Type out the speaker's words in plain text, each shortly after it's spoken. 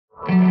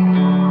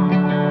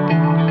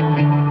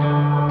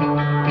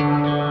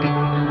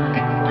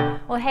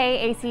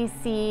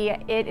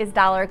ACC. It is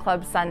Dollar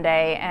Club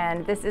Sunday,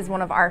 and this is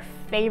one of our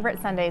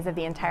favorite Sundays of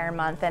the entire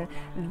month. And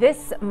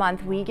this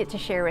month we get to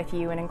share with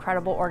you an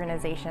incredible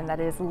organization that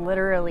is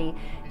literally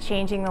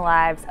changing the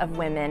lives of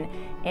women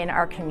in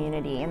our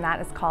community, and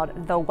that is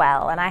called The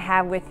Well. And I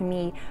have with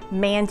me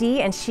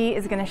Mandy, and she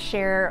is going to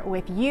share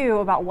with you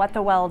about what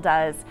The Well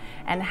does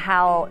and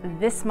how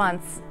this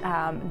month's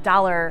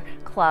Dollar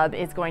Club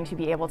is going to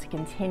be able to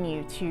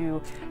continue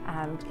to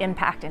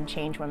impact and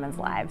change women's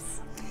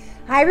lives.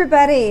 Hi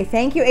everybody,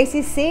 thank you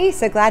ACC,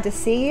 so glad to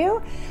see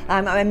you.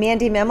 I'm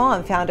Mandy Mimmel,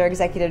 I'm founder,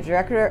 executive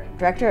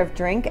director of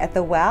Drink at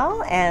The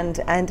Well and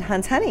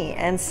Hunt's Honey.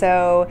 And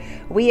so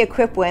we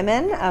equip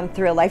women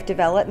through a life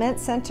development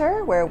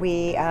center where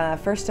we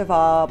first of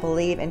all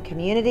believe in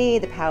community,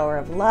 the power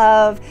of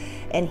love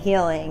and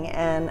healing,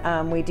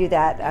 and we do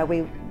that.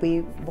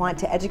 We want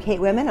to educate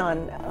women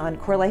on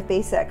core life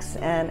basics,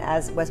 and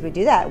as we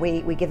do that,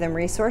 we give them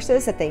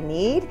resources that they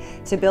need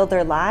to build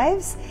their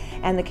lives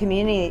and the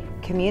community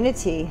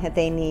that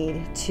they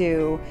need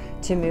to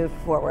move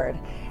forward.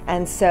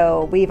 And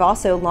so we've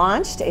also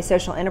launched a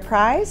social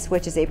enterprise,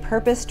 which is a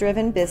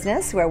purpose-driven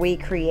business where we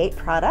create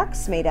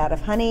products made out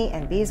of honey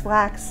and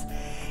beeswax.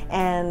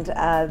 And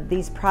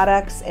these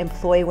products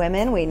employ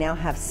women. We now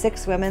have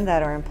 6 women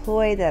that are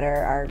employed that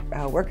are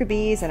our worker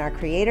bees and our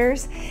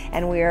creators.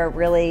 And we are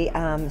really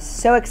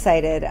so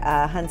excited.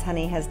 Hunt's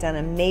Honey has done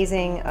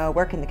amazing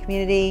work in the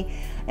community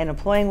and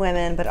employing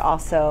women, but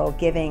also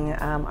giving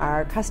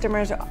our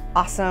customers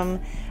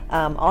awesome,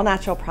 all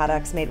natural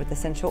products made with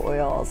essential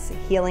oils,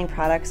 healing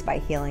products by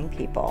healing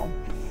people.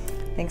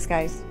 Thanks,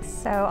 guys.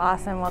 So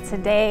awesome. Well,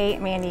 today,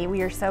 Mandy,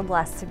 we are so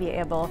blessed to be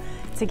able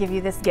to give you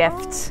this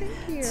gift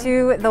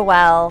to The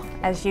Well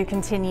as you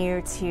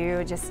continue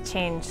to just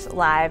change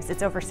lives.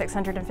 It's over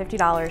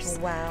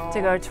 $650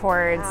 to go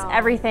towards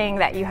everything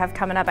that you have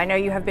coming up. I know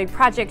you have big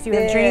projects, you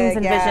have dreams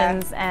and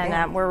visions,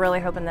 and we're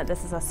really hoping that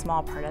this is a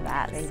small part of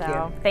that.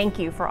 Thank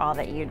you for all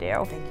that you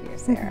do. Thank you,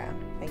 Sarah.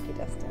 Thank you,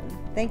 Dustin.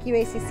 Thank you,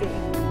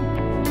 ACC.